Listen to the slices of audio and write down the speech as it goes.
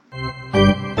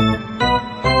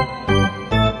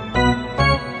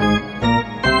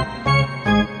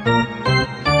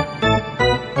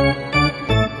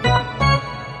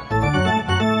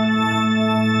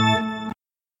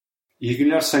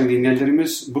sayın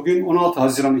dinleyicilerimiz. Bugün 16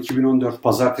 Haziran 2014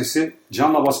 Pazartesi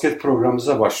Canla Basket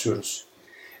programımıza başlıyoruz.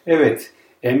 Evet,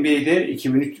 NBA'de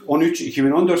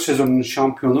 2013-2014 sezonunun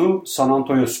şampiyonu San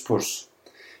Antonio Spurs.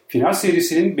 Final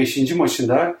serisinin 5.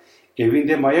 maçında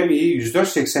evinde Miami'yi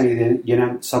 104-87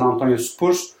 yenen San Antonio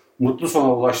Spurs mutlu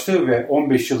sona ulaştı ve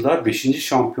 15 yılda 5.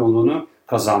 şampiyonluğunu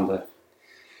kazandı.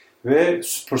 Ve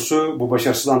Spurs'u bu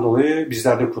başarısından dolayı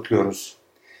bizler de kutluyoruz.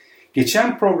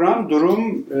 Geçen program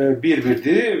durum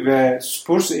 1-1'di ve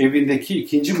Spurs evindeki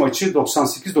ikinci maçı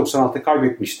 98-96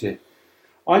 kaybetmişti.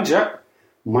 Ancak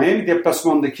Miami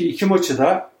deplasmanındaki iki maçı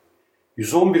da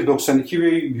 111-92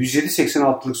 ve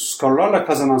 107-86'lık skorlarla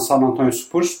kazanan San Antonio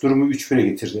Spurs durumu 3-1'e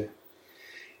getirdi.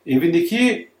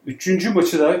 Evindeki 3.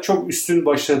 maçı da çok üstün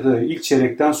başladığı ilk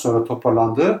çeyrekten sonra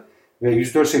toparlandı ve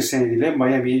 104-87 ile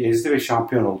Miami'yi ezdi ve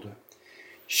şampiyon oldu.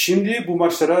 Şimdi bu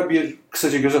maçlara bir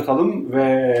kısaca göz atalım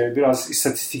ve biraz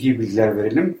istatistiki bilgiler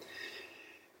verelim.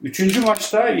 3.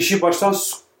 maçta işi baştan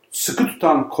sıkı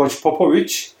tutan Koç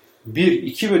Popovic 1,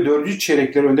 2 ve 4.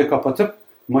 çeyrekleri önde kapatıp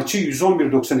maçı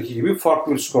 111-92 gibi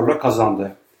farklı bir skorla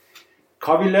kazandı.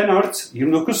 Kawhi Leonard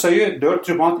 29 sayı, 4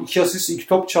 rebound, 2 asist, 2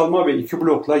 top çalma ve 2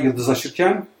 blokla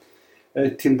yıldızlaşırken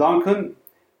Tim Duncan,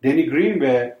 Danny Green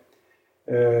ve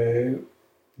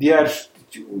diğer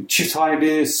çift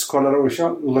haneli skorlara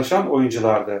ulaşan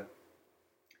oyunculardı.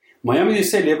 Miami'de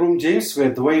ise LeBron James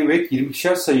ve Dwayne Wade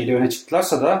 22'şer sayı ile öne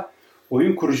çıktılarsa da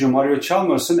oyun kurucu Mario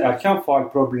Chalmers'ın erken faul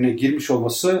problemine girmiş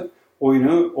olması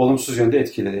oyunu olumsuz yönde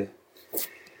etkiledi.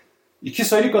 2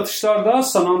 sayılık atışlarda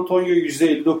San Antonio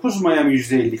 %59, Miami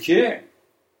 %52.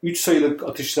 3 sayılık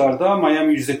atışlarda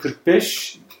Miami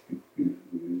 %45,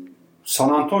 San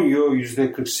Antonio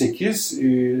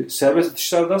 %48. Serbest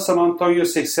atışlarda San Antonio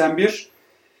 81,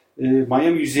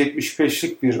 Miami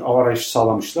 %75'lik bir avaraj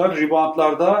sağlamışlar.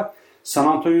 Reboundlarda San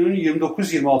Antonio'nun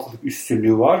 29-26'lık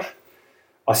üstünlüğü var.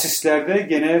 Asistlerde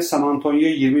gene San Antonio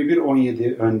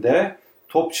 21-17 önde.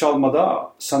 Top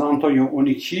çalmada San Antonio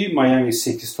 12, Miami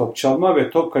 8 top çalma ve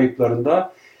top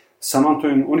kayıplarında San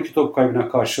Antonio'nun 12 top kaybına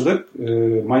karşılık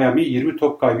Miami 20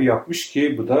 top kaybı yapmış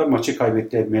ki bu da maçı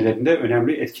kaybetmelerinde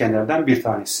önemli etkenlerden bir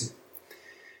tanesi.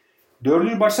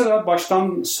 4. maçta da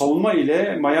baştan savunma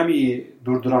ile Miami'yi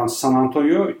durduran San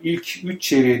Antonio ilk 3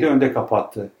 çeyreği de önde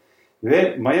kapattı.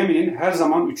 Ve Miami'nin her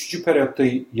zaman 3. periyotta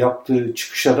yaptığı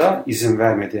çıkışa da izin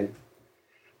vermedi.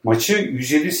 Maçı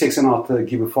 107-86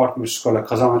 gibi farklı bir skorla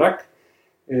kazanarak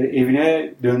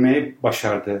evine dönmeyi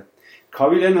başardı.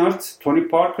 Kawhi Leonard, Tony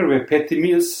Parker ve Patty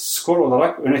Mills skor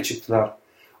olarak öne çıktılar.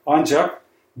 Ancak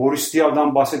Boris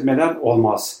Diaw'dan bahsetmeden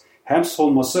olmaz. Hem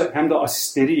savunması hem de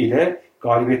asistleriyle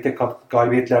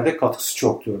galibiyetlerde katkısı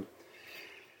çoktu.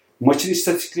 Maçın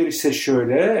istatistikleri ise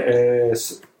şöyle.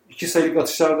 2 sayılık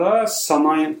atışlarda San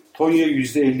Antonio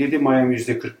 %57, Miami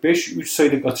 %45. 3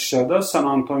 sayılık atışlarda San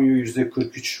Antonio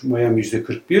 %43, Miami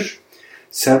 %41.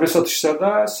 Serbest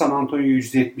atışlarda San Antonio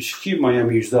 %72,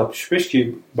 Miami %65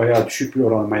 ki bayağı düşük bir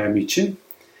oran Miami için.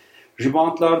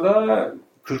 Reboundlarda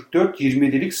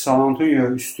 44-27'lik San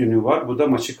Antonio üstünlüğü var. Bu da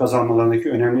maçı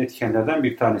kazanmalarındaki önemli etkenlerden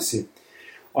bir tanesi.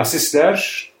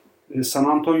 Asistler San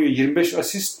Antonio 25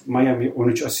 asist, Miami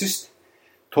 13 asist.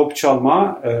 Top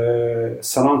çalma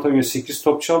San Antonio 8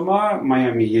 top çalma,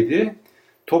 Miami 7.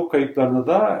 Top kayıplarında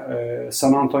da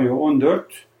San Antonio 14,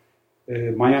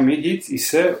 Miami Heat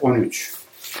ise 13.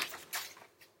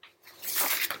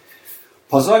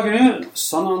 Pazar günü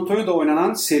San Antonio'da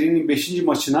oynanan serinin 5.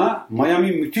 maçına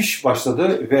Miami müthiş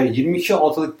başladı ve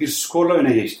 22-6'lık bir skorla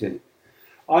öne geçti.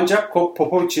 Ancak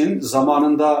Popovic'in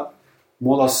zamanında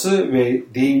molası ve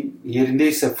deyim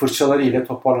yerindeyse fırçaları ile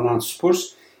toparlanan Spurs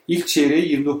ilk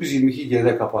çeyreği 29-22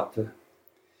 geride kapattı.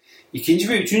 İkinci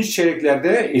ve üçüncü çeyreklerde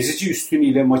ezici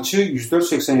üstünlüğüyle maçı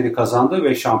 104-87 kazandı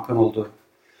ve şampiyon oldu.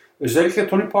 Özellikle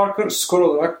Tony Parker skor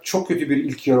olarak çok kötü bir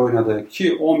ilk yarı oynadı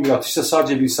ki 11 atışta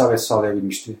sadece bir isabet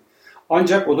sağlayabilmişti.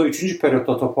 Ancak o da 3.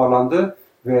 periyotta toparlandı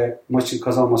ve maçın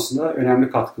kazanmasında önemli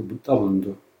katkıda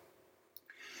bulundu.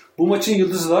 Bu maçın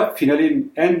yıldızı da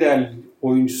finalin en değerli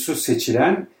oyuncusu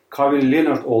seçilen Kawhi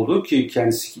Leonard oldu ki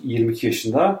kendisi 22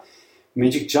 yaşında.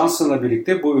 Magic Johnson'la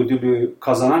birlikte bu ödülü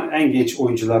kazanan en genç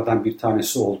oyunculardan bir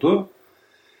tanesi oldu.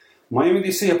 Miami'de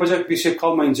ise yapacak bir şey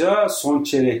kalmayınca son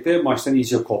çeyrekte maçtan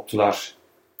iyice koptular.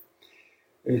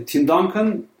 Tim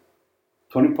Duncan,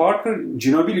 Tony Parker,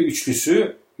 Ginobili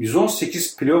üçlüsü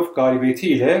 118 playoff galibiyeti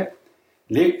ile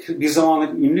bir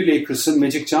zamanlık ünlü Lakers'ın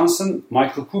Magic Johnson,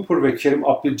 Michael Cooper ve Kerim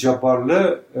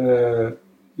Abdul-Jabbar'lı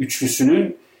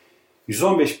üçlüsünün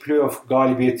 115 playoff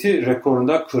galibiyeti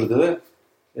rekorunda kırdı.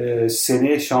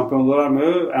 Seneye şampiyon olurlar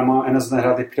mı? Ama en azından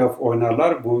herhalde playoff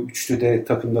oynarlar. Bu üçlü de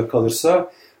takımda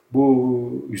kalırsa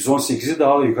bu 118'i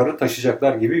daha da yukarı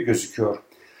taşıyacaklar gibi gözüküyor.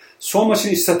 Son maçın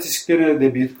istatistiklerine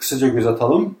de bir kısaca göz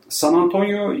atalım. San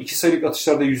Antonio 2 sayılık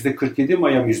atışlarda %47,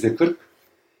 Miami %40.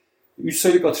 3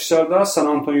 sayılık atışlarda San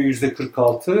Antonio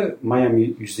 %46,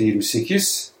 Miami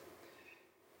 %28.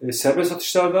 Serbest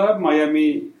atışlarda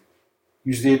Miami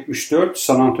 %74,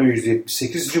 San Antonio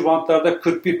 %78. Reboundlarda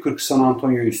 41-40 San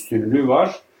Antonio üstünlüğü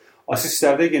var.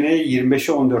 Asistlerde gene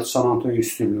 25'e 14 San Antonio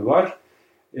üstünlüğü var.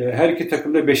 Her iki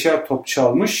takım da 5'er top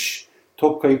çalmış.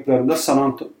 Top kayıplarında San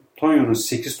Antonio'nun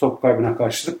 8 top kaybına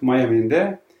karşılık Miami'nin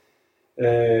de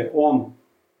 10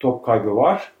 top kaybı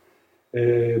var.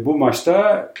 Bu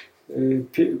maçta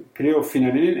playoff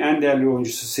finalinin en değerli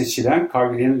oyuncusu seçilen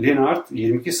Kawhi Leonard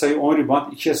 22 sayı, 10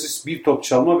 rebound, 2 asist, 1 top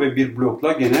çalma ve 1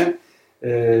 blokla gene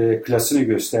klasını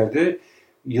gösterdi.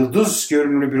 Yıldız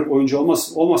görünümlü bir oyuncu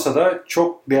olmasa da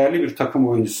çok değerli bir takım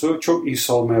oyuncusu. Çok iyi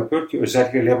savunma yapıyor ki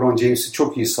özellikle LeBron James'i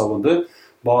çok iyi savundu.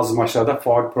 Bazı maçlarda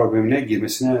faul problemine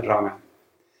girmesine rağmen.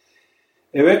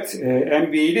 Evet,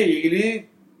 NBA ile ilgili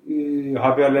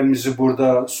haberlerimizi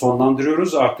burada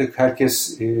sonlandırıyoruz. Artık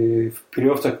herkes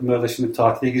playoff takımları da şimdi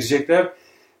tatile girecekler.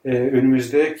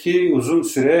 Önümüzdeki uzun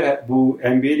süre bu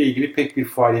NBA ile ilgili pek bir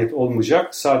faaliyet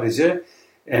olmayacak. Sadece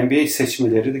NBA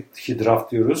seçmeleri ki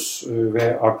draft diyoruz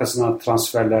ve arkasından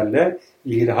transferlerle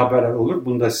ilgili haberler olur.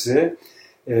 Bunu da size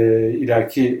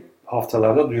ileriki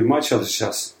haftalarda duyurmaya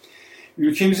çalışacağız.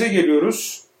 Ülkemize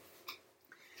geliyoruz.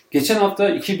 Geçen hafta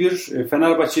 2-1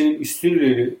 Fenerbahçe'nin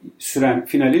üstünlüğü süren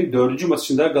finalin 4.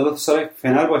 maçında Galatasaray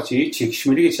Fenerbahçe'yi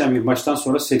çekişmeli geçen bir maçtan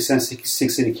sonra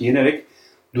 88-82 yenerek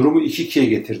durumu 2-2'ye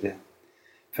getirdi.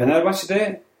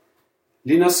 Fenerbahçe'de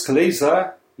Linas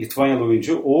Kleiza, Litvanyalı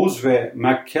oyuncu, Oğuz ve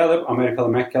McCaleb, Amerikalı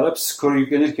McCaleb skoru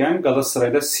yüklenirken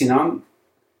Galatasaray'da Sinan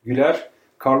Güler,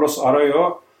 Carlos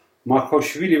Arroyo,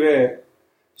 Markoşvili ve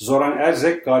Zoran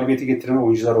Erzek galibiyeti getiren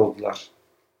oyuncular oldular.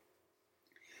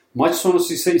 Maç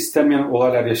sonrası ise istenmeyen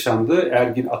olaylar yaşandı.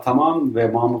 Ergin Ataman ve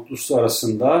Mahmut Uslu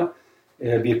arasında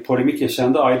bir polemik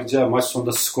yaşandı. Ayrıca maç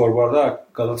sonunda skorboarda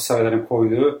Galatasaray'ın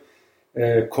koyduğu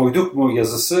koyduk mu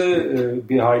yazısı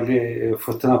bir hayli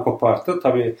fırtına koparttı.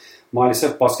 Tabii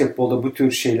maalesef basketbolda bu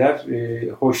tür şeyler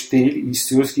hoş değil.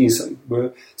 İstiyoruz ki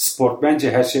spor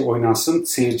bence her şey oynansın.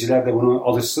 Seyirciler de bunu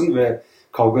alışsın ve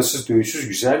kavgasız, dövüşsüz,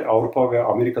 güzel Avrupa ve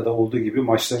Amerika'da olduğu gibi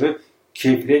maçları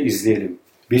keyifle izleyelim.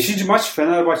 5. maç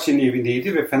Fenerbahçe'nin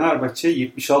evindeydi ve Fenerbahçe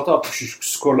 76-63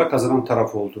 skorla kazanan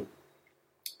taraf oldu.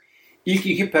 İlk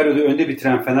iki periyodu önde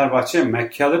bitiren Fenerbahçe,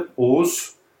 McCaleb,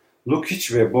 Oğuz,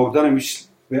 Lukic ve Bogdanovic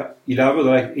ve ilave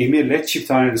olarak Emir'le çift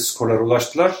haneli skorlara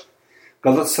ulaştılar.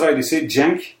 Galatasaray'da ise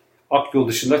Cenk, Akyol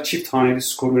dışında çift haneli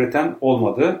skor üreten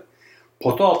olmadı.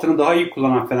 Pota altını daha iyi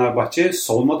kullanan Fenerbahçe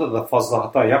savunmada da fazla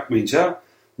hata yapmayınca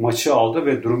maçı aldı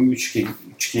ve durumu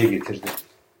 3-2'ye getirdi.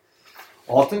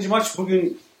 6. maç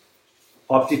bugün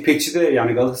Abdi İpekçi'de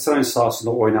yani Galatasaray'ın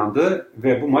sahasında oynandı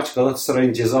ve bu maç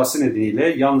Galatasaray'ın cezası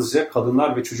nedeniyle yalnızca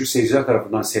kadınlar ve çocuk seyirciler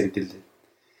tarafından seyredildi.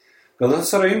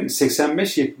 Galatasaray'ın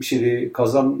 85-77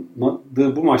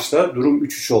 kazandığı bu maçta durum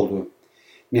 3-3 oldu.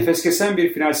 Nefes kesen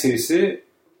bir final serisi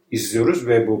izliyoruz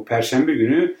ve bu Perşembe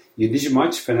günü 7.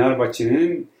 maç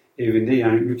Fenerbahçe'nin evinde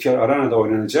yani Ülker Arena'da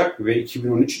oynanacak ve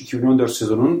 2013-2014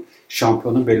 sezonunun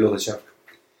şampiyonu belli olacak.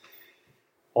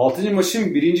 6.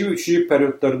 maçın 1. ve 3.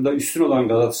 periyotlarında üstün olan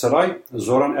Galatasaray,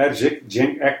 Zoran Ercek,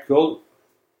 Cenk Akyol,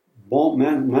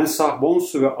 Mensah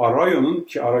Bonsu ve Arroyo'nun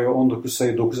ki Arroyo 19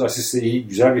 sayı 9 asistle iyi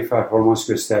güzel bir performans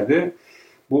gösterdi.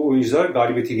 Bu oyuncular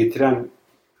galibiyeti getiren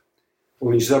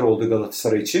oyuncular oldu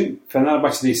Galatasaray için.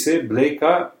 Fenerbahçe'de ise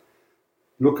Blejka,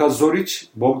 Luka Zoric,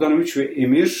 Bogdanovic ve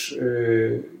Emir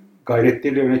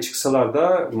gayretleriyle öne çıksalar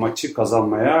da maçı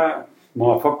kazanmaya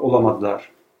muvaffak olamadılar.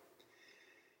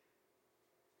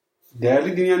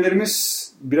 Değerli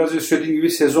dinleyenlerimiz, biraz önce söylediğim gibi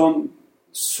sezon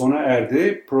sona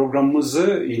erdi.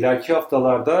 Programımızı ileriki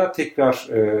haftalarda tekrar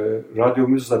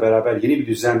radyomuzla beraber yeni bir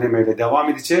düzenlemeyle devam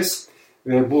edeceğiz.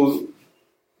 Ve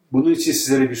bunun için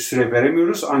sizlere bir süre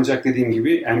veremiyoruz. Ancak dediğim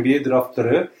gibi NBA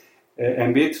draftları,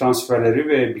 NBA transferleri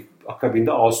ve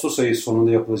akabinde Ağustos ayı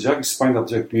sonunda yapılacak, İspanya'da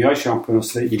yapılacak Dünya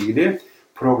Şampiyonası ile ilgili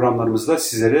programlarımızda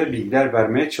sizlere bilgiler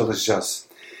vermeye çalışacağız.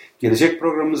 Gelecek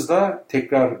programımızda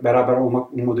tekrar beraber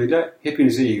olmak umuduyla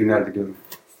hepinize iyi günler diliyorum.